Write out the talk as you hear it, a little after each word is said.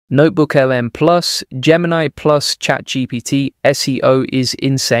NotebookLM Plus, Gemini Plus ChatGPT, SEO is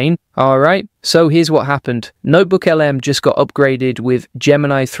insane. Alright, so here's what happened. NotebookLM just got upgraded with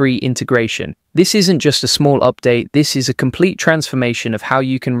Gemini 3 integration. This isn't just a small update, this is a complete transformation of how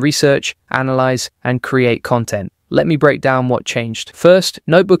you can research, analyze, and create content. Let me break down what changed. First,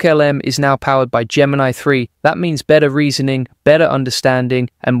 NotebookLM is now powered by Gemini 3. That means better reasoning, better understanding,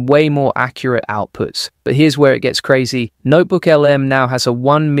 and way more accurate outputs. But here's where it gets crazy. NotebookLM now has a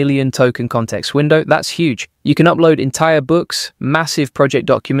 1 million token context window. That's huge. You can upload entire books, massive project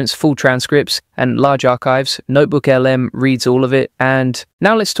documents, full transcripts, and large archives. NotebookLM reads all of it. And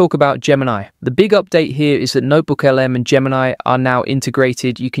now let's talk about Gemini. The big update here is that NotebookLM and Gemini are now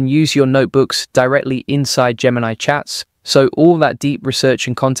integrated. You can use your notebooks directly inside Gemini chats. So all that deep research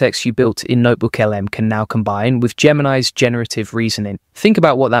and context you built in NotebookLM can now combine with Gemini's generative reasoning. Think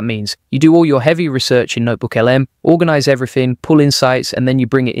about what that means. You do all your heavy research in NotebookLM, organize everything, pull insights, and then you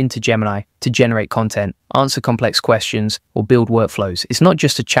bring it into Gemini to generate content, answer complex questions, or build workflows. It's not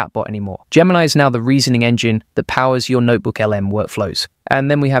just a chatbot anymore. Gemini is now the reasoning engine that powers your NotebookLM workflows. And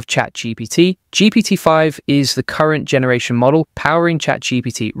then we have ChatGPT. GPT-5 is the current generation model powering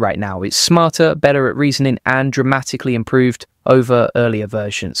ChatGPT right now. It's smarter, better at reasoning, and dramatically improved over earlier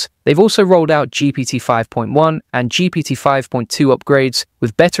versions. They've also rolled out GPT 5.1 and GPT 5.2 upgrades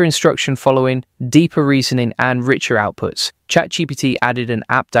with better instruction following, deeper reasoning, and richer outputs. ChatGPT added an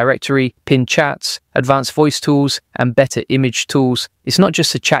app directory, pinned chats, advanced voice tools, and better image tools. It's not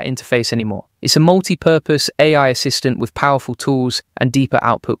just a chat interface anymore. It's a multi-purpose AI assistant with powerful tools and deeper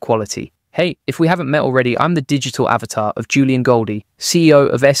output quality. Hey, if we haven't met already, I'm the digital avatar of Julian Goldie, CEO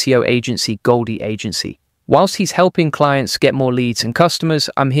of SEO agency Goldie Agency. Whilst he's helping clients get more leads and customers,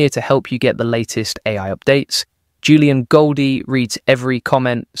 I'm here to help you get the latest AI updates. Julian Goldie reads every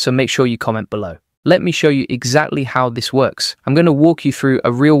comment, so make sure you comment below. Let me show you exactly how this works. I'm going to walk you through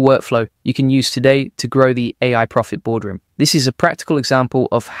a real workflow you can use today to grow the AI Profit Boardroom. This is a practical example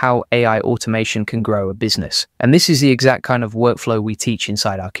of how AI automation can grow a business. And this is the exact kind of workflow we teach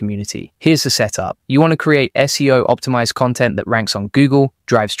inside our community. Here's the setup. You want to create SEO optimized content that ranks on Google,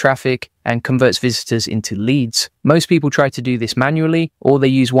 drives traffic, and converts visitors into leads. Most people try to do this manually, or they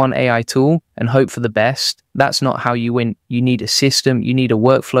use one AI tool and hope for the best. That's not how you win. You need a system, you need a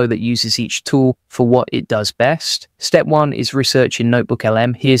workflow that uses each tool for what it does best. Step 1 is research in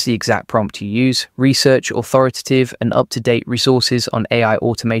NotebookLM. Here's the exact prompt you use. Research authoritative and up-to-date resources on AI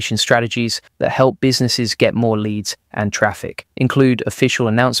automation strategies that help businesses get more leads and traffic. Include official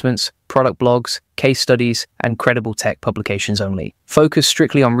announcements, product blogs, case studies, and credible tech publications only. Focus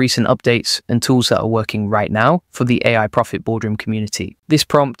strictly on recent updates and tools that are working right now for the AI Profit Boardroom community. This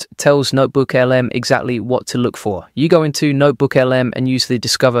prompt tells NotebookLM exactly what to look for. You go into NotebookLM and use the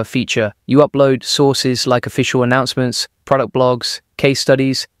Discover feature. You upload sources like official announcements, product blogs, case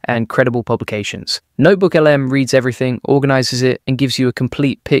studies, and credible publications. NotebookLM reads everything, organizes it, and gives you a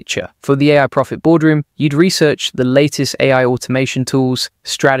complete picture. For the AI Profit Boardroom, you'd research the latest AI automation tools,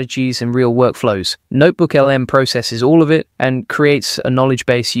 strategies, and real workflows. NotebookLM processes all of it and creates a knowledge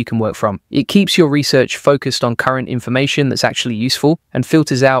base you can work from. It keeps your research focused on current information that's actually useful and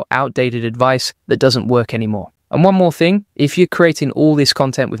filters out outdated advice that doesn't work anymore. And one more thing, if you're creating all this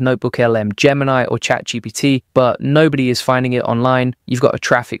content with NotebookLM, Gemini, or ChatGPT, but nobody is finding it online, you've got a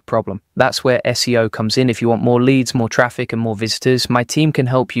traffic problem. That's where SEO comes in. If you want more leads, more traffic, and more visitors, my team can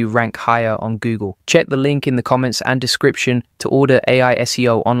help you rank higher on Google. Check the link in the comments and description to order AI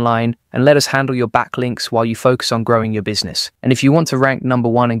SEO online, and let us handle your backlinks while you focus on growing your business. And if you want to rank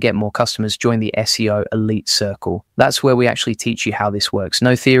 #1 and get more customers, join the SEO Elite Circle. That's where we actually teach you how this works.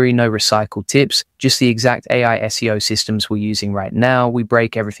 No theory, no recycled tips, just the exact AI SEO systems we're using right now. We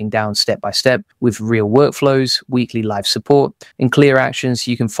break everything down step by step with real workflows, weekly live support, and clear actions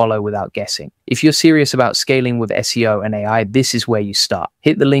you can follow without guessing. If you're serious about scaling with SEO and AI, this is where you start.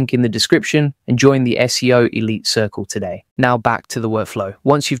 Hit the link in the description and join the SEO Elite Circle today. Now back to the workflow.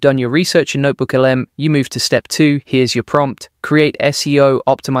 Once you've done your research in NotebookLM, you move to step 2. Here's your prompt. Create SEO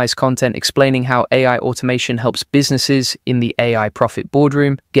optimized content explaining how AI automation helps businesses in the AI Profit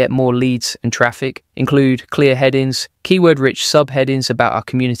Boardroom get more leads and traffic. Include clear headings, keyword-rich subheadings about our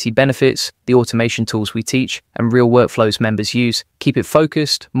community benefits, the automation tools we teach, and real workflows members use. Keep it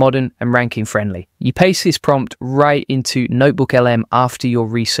focused, modern, and ranking friendly. You paste this prompt right into NotebookLM after your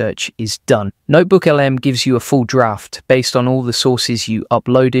research is done. NotebookLM gives you a full draft based on all the sources you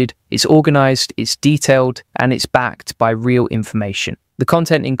uploaded. It's organized, it's detailed, and it's backed by real information. The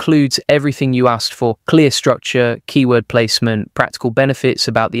content includes everything you asked for: clear structure, keyword placement, practical benefits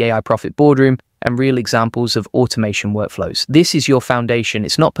about the AI Profit Boardroom, and real examples of automation workflows. This is your foundation.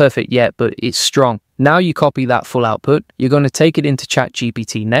 It's not perfect yet, but it's strong. Now you copy that full output. You're going to take it into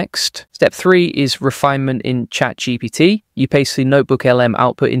ChatGPT next. Step 3 is refinement in ChatGPT. You paste the NotebookLM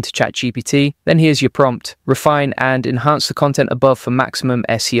output into ChatGPT. Then here's your prompt. Refine and enhance the content above for maximum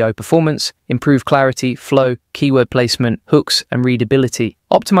SEO performance. Improve clarity, flow, keyword placement, hooks, and readability.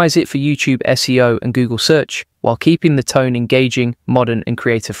 Optimize it for YouTube SEO and Google search, while keeping the tone engaging, modern, and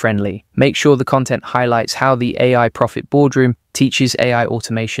creator-friendly. Make sure the content highlights how the AI Profit Boardroom teaches AI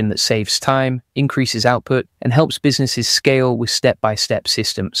automation that saves time, increases output, and helps businesses scale with step-by-step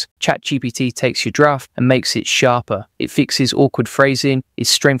systems. ChatGPT takes your draft and makes it sharper. It fixes awkward phrasing, it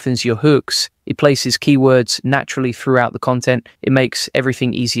strengthens your hooks, it places keywords naturally throughout the content, it makes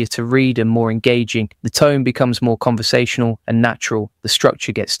everything easier to read and more engaging. The tone becomes more conversational and natural, the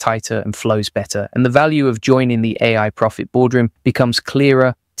structure gets tighter and flows better, and the value of joining the AI Profit Boardroom becomes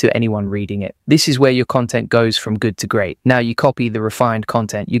clearer to anyone reading it. This is where your content goes from good to great. Now you copy the refined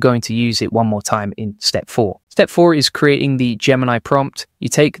content. You're going to use it one more time in step 4. Step 4 is creating the Gemini prompt. You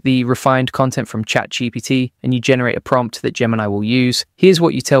take the refined content from ChatGPT and you generate a prompt that Gemini will use. Here's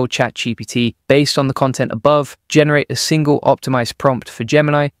what you tell ChatGPT. Based on the content above, generate a single optimized prompt for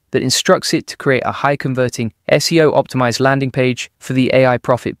Gemini that instructs it to create a high-converting, SEO-optimized landing page for the AI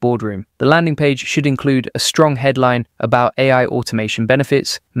Profit Boardroom. The landing page should include a strong headline about AI automation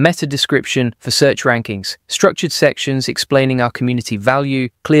benefits, meta description for search rankings, structured sections explaining our community value,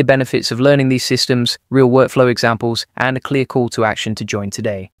 clear benefits of learning these systems, real workflow examples, and a clear call to action to join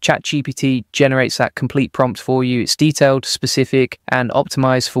today. ChatGPT generates that complete prompt for you. It's detailed, specific, and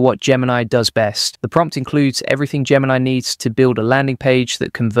optimized for what Gemini does best. The prompt includes everything Gemini needs to build a landing page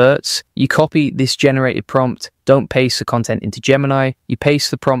that converts. You copy this generated prompt. Don't paste the content into Gemini. You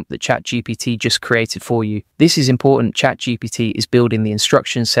paste the prompt that ChatGPT just created for you. This is important. ChatGPT is building the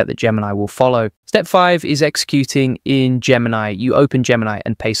instruction set that Gemini will follow. Step 5 is executing in Gemini. You open Gemini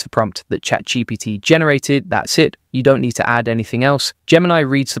and paste the prompt that ChatGPT generated. That's it. You don't need to add anything else. Gemini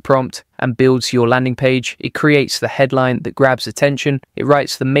reads the prompt and builds your landing page. It creates the headline that grabs attention. It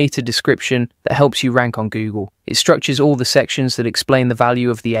writes the meta description that helps you rank on Google. It structures all the sections that explain the value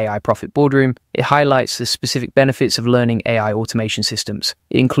of the AI Profit Boardroom. It highlights the specific benefits of learning AI automation systems.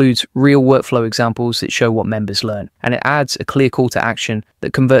 It includes real workflow examples that show what members learn. And it adds a clear call to action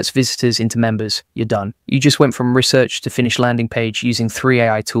that converts visitors into members. You're done. You just went from research to finished landing page using 3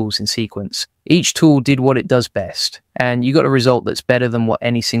 AI tools in sequence. Each tool did what it does best, and you got a result that's better than what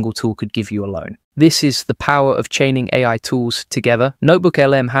any single tool could give you alone. This is the power of chaining AI tools together.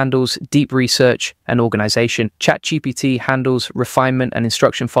 NotebookLM handles deep research and organization. ChatGPT handles refinement and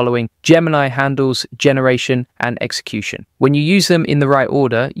instruction following. Gemini handles generation and execution. When you use them in the right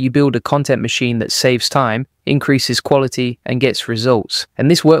order, you build a content machine that saves time, increases quality, and gets results. And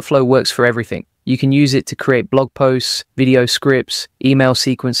this workflow works for everything. You can use it to create blog posts, video scripts, email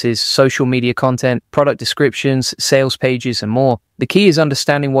sequences, social media content, product descriptions, sales pages, and more. The key is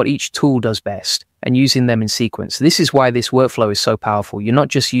understanding what each tool does best and using them in sequence. This is why this workflow is so powerful. You're not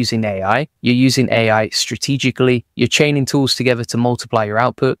just using AI, you're using AI strategically. You're chaining tools together to multiply your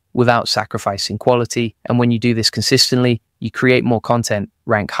output without sacrificing quality. And when you do this consistently, you create more content,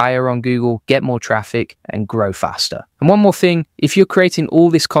 rank higher on Google, get more traffic, and grow faster. And one more thing, if you're creating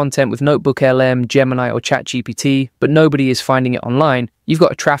all this content with NotebookLM, Gemini, or ChatGPT, but nobody is finding it online, you've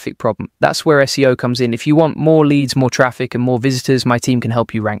got a traffic problem. That's where SEO comes in. If you want more leads, more traffic, and more visitors, my team can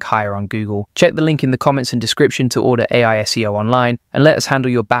help you rank higher on Google. Check the link in the comments and description to order AI SEO online, and let us handle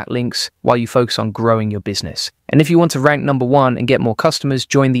your backlinks while you focus on growing your business. And if you want to rank #1 and get more customers,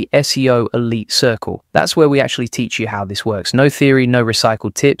 join the SEO Elite Circle. That's where we actually teach you how this works. No theory, no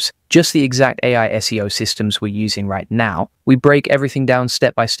recycled tips, just the exact AI SEO systems we're using right now. We break everything down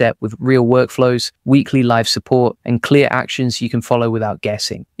step by step with real workflows, weekly live support, and clear actions you can follow without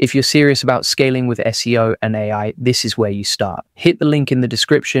guessing. If you're serious about scaling with SEO and AI, this is where you start. Hit the link in the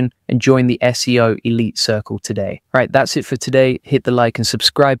description and join the SEO Elite Circle today. All right, that's it for today. Hit the like and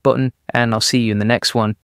subscribe button, and I'll see you in the next one.